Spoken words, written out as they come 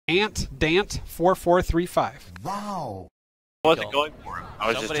Dant4435. Wow. I wasn't going for him. I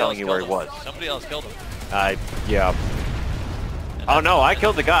was just telling you where he was. Somebody else killed him. Yeah. Oh no, I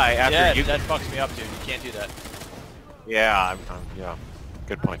killed the guy after you. That fucks me up, dude. You can't do that. Yeah, yeah.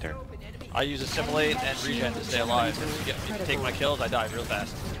 Good point there. I use assimilate and regen to stay alive. If you take my kills, I die real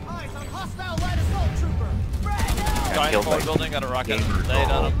fast. Guy in the forward building, got a rocket laid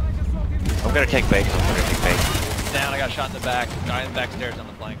on him. I'm gonna take bait. He's down, I got shot in the back. Guy in the back stairs on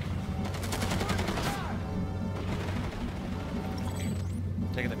the flank.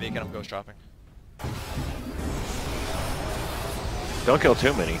 Taking the beacon, I'm ghost dropping. Don't kill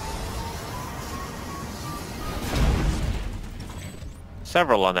too many.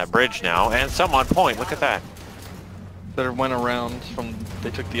 Several on that bridge now, and some on point. Look at that. That went around from.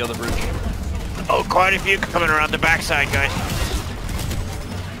 They took the other bridge. Oh, quite a few coming around the backside, guys.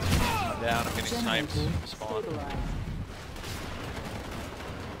 I'm down. I'm getting sniped. Spawn.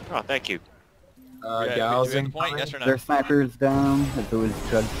 Oh, thank you. Gals in point, yes or no? Their snipers down. If it was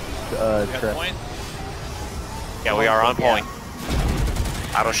just point? Yeah, we are on point.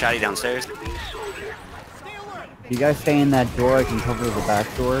 Auto shotty downstairs. You guys stay in that door, I can cover the back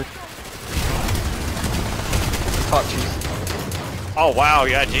door. Hot cheese. Oh wow,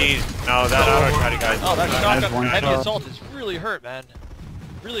 yeah, geez. No, that auto shotty guys. Oh, that shotgun heavy assault is really hurt, man.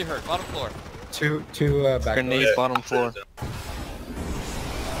 Really hurt. Bottom floor. Two back. Grenade bottom floor.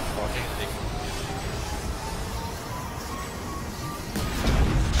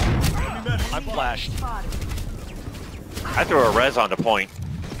 I'm flashed. I threw a res onto point.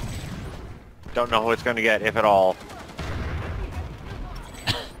 Don't know who it's going to get, if at all.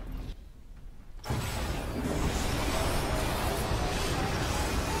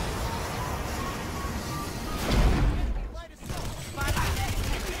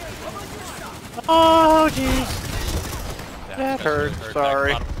 Oh, jeez. That hurt.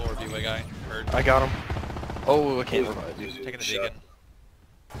 Sorry. Bottom floor, B-way guy. Hurt. I got him. Oh, I can't revive you. Taking a beacon. Get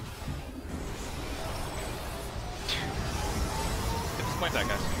this point back,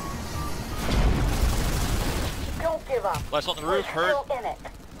 guys. Don't give up. Last on the roof, hurt.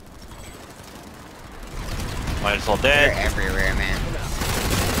 Mine's all dead. They're everywhere, man.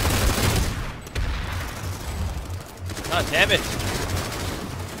 God damn it.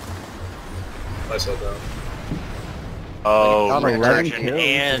 Nice one, down. Oh, Like, Recursion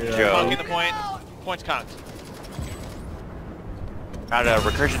and Joe. Conking the point. Point's conked. Got a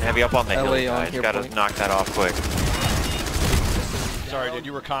Recursion heavy up on the hill, LA on guys. here, Gotta point. knock that off quick. Sorry, dude.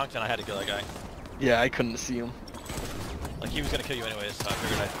 You were conked and I had to kill that guy. Yeah, I couldn't see him. Like, he was gonna kill you anyways, so I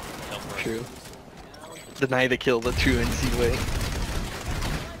figured I'd kill him for it. True. Deny the kill the true NC way.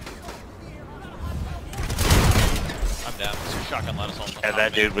 I'm down. Two shotgun light assaults on And top that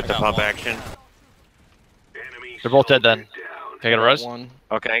of me. dude with I the got pump one. action. They're both dead then. Can I get a res? One.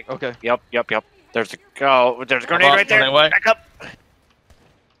 Okay. Okay. Yep. There's a there's a grenade right there. Away. Back up.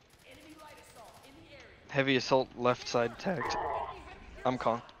 Heavy assault left side tagged. I'm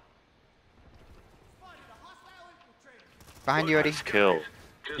conked. Behind you, Eddie. Nice kill.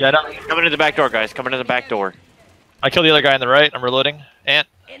 Yeah, I don't. Coming to the back door, guys. Coming to the back door. I killed the other guy on the right. I'm reloading. Ant.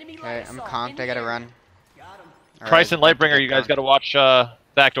 Okay, I'm conked. I gotta run. Price and Lightbringer, you guys gotta watch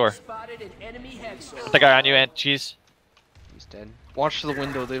back door. Put the guy on you, Ant. Cheese. He's dead. Watch the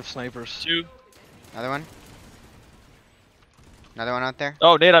window, they have snipers. Two. Another one. Another one out there.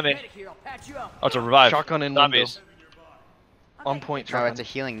 Oh, nade on me. Oh, it's a revive. Shotgun in Zombies. window. On point, No, shotgun. it's a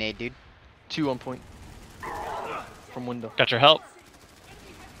healing nade, dude. Two on point. From window. Got your help.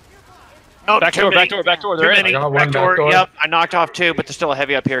 Oh, Back door, back door, back door. They're in. I got one back door. Yep. I knocked off two, but there's still a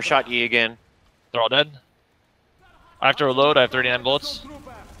heavy up here. Shot ye again. They're all dead. I have to reload. I have 39 bullets.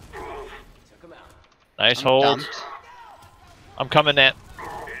 Nice I'm hold. dumped. I'm coming, Ant.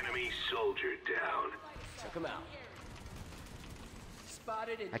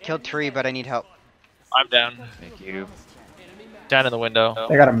 I killed three, but I need help. I'm down. Thank you. Down in the window.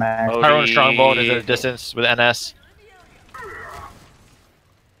 They got a mag. Tyrone Strongbow is at a distance with NS.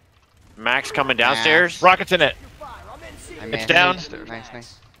 Max coming downstairs. Rockets in it. I It's missed. down. Nice,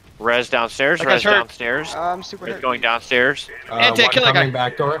 nice. Res downstairs. That Res guy's hurt. downstairs. I'm super Res hurt. going downstairs. Ant, One kill that guy. coming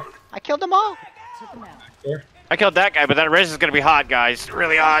back door. I killed them all. I killed that guy, but that res is gonna be hot, guys.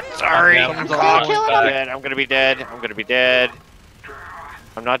 Really hot. Sorry. Yeah, I'm someone's cocked. killing I'm him. dead. I'm gonna be dead. I'm gonna be dead.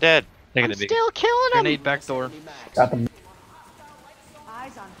 I'm not dead. Taking I'm the beacon. still killing them. Grenade back door. Got them.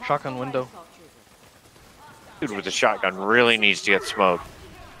 Shotgun window. Dude with the shotgun really needs to get smoked.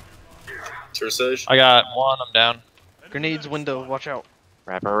 I got one. I'm down. Grenades window, watch out.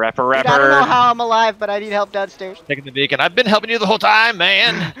 Rapper, rapper, Dude, I don't know rapper. how I'm alive, but I need help downstairs. Taking the beacon. I've been helping you the whole time,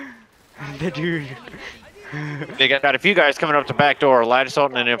 man. The dude. They got a few guys coming up to back door. Light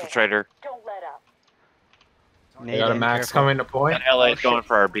assault and an infiltrator. We got a max coming to point. And LA's going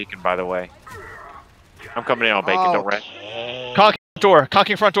for our beacon, by the way. I'm coming in on bacon. Don't rest. Conking door.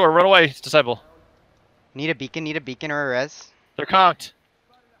 Conking front door. Run away, Disciple. Need a beacon or a res. They're conked.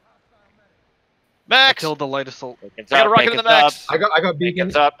 I Max! killed the light assault. Bacon's I got a up, rocket in the bacon's max. up, I got beacon.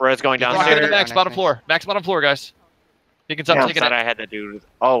 Bacon's up. Res going Beacon's Rocket in the downstairs. up. max, Nice, bottom nice. floor. Max, bottom floor, guys. Beacon's up, Yeah, taking thought it. I had to do.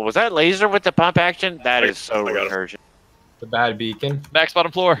 Oh, was that laser with the pump action? That is so I got it. recursion. The bad beacon. Max,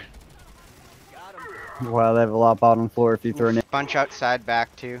 bottom floor. Well, they have a lot bottom floor if you throw an Bunch outside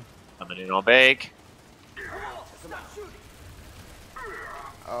back too. Coming in on bake.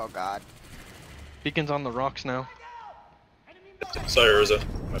 Oh god. Beacon's on the rocks now. Sorry, Urza.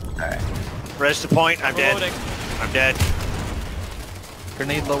 Res to point. I'm dead. Reloading. I'm dead.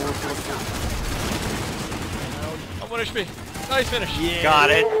 Grenade lower. Oh, one HP. Nice finish. Yeah. Got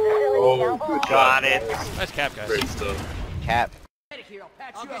it. Oh, good Got job. it. Nice cap, guys. Great stuff. Cap.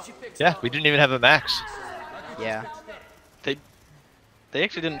 Yeah, we didn't even have a max. Yeah. They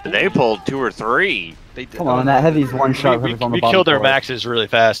actually didn't. They pulled 2 or 3. They did. Come on, that heavy's one shot. We whoever's on the bottom killed their floor. maxes really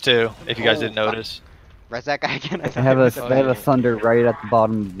fast, too, if you guys didn't notice. Res that guy again. They have a thunder right at the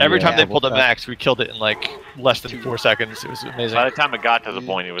bottom. Of the, Every time they double pulled a stack. max, we killed it in like less than 4 seconds. It was amazing. By the time it got to the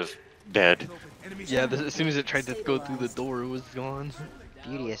point, it was dead. Yeah, as soon as it tried to go through the door, it was gone.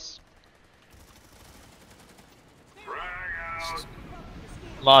 Beauteous.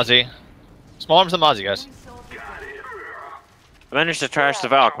 Mozzie. Small arms and Mozzie, guys. I managed to trash the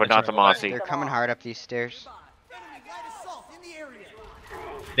Valk, but not the Mossy. They're coming hard up these stairs.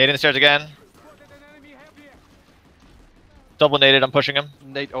 Nading the stairs again. Double naded, I'm pushing him.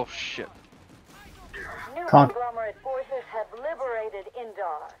 Nate, oh shit. New Con- conglomerate forces have liberated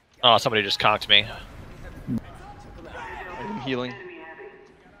Indar. Oh, somebody just conked me. I'm healing.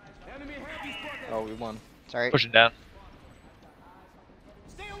 Oh, we won. Sorry. Pushing down.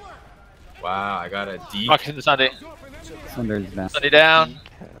 Wow, I got a D. Fucking the Sunday. Thunder's down. Sunday down.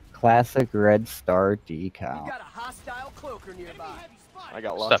 Classic red star decal. I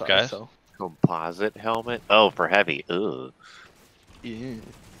got lots Stuff, of guys. ISO. Composite helmet? Oh, for heavy. Ugh. Yeah.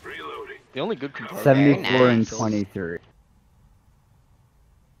 The only good composite. 74 and nice. 23.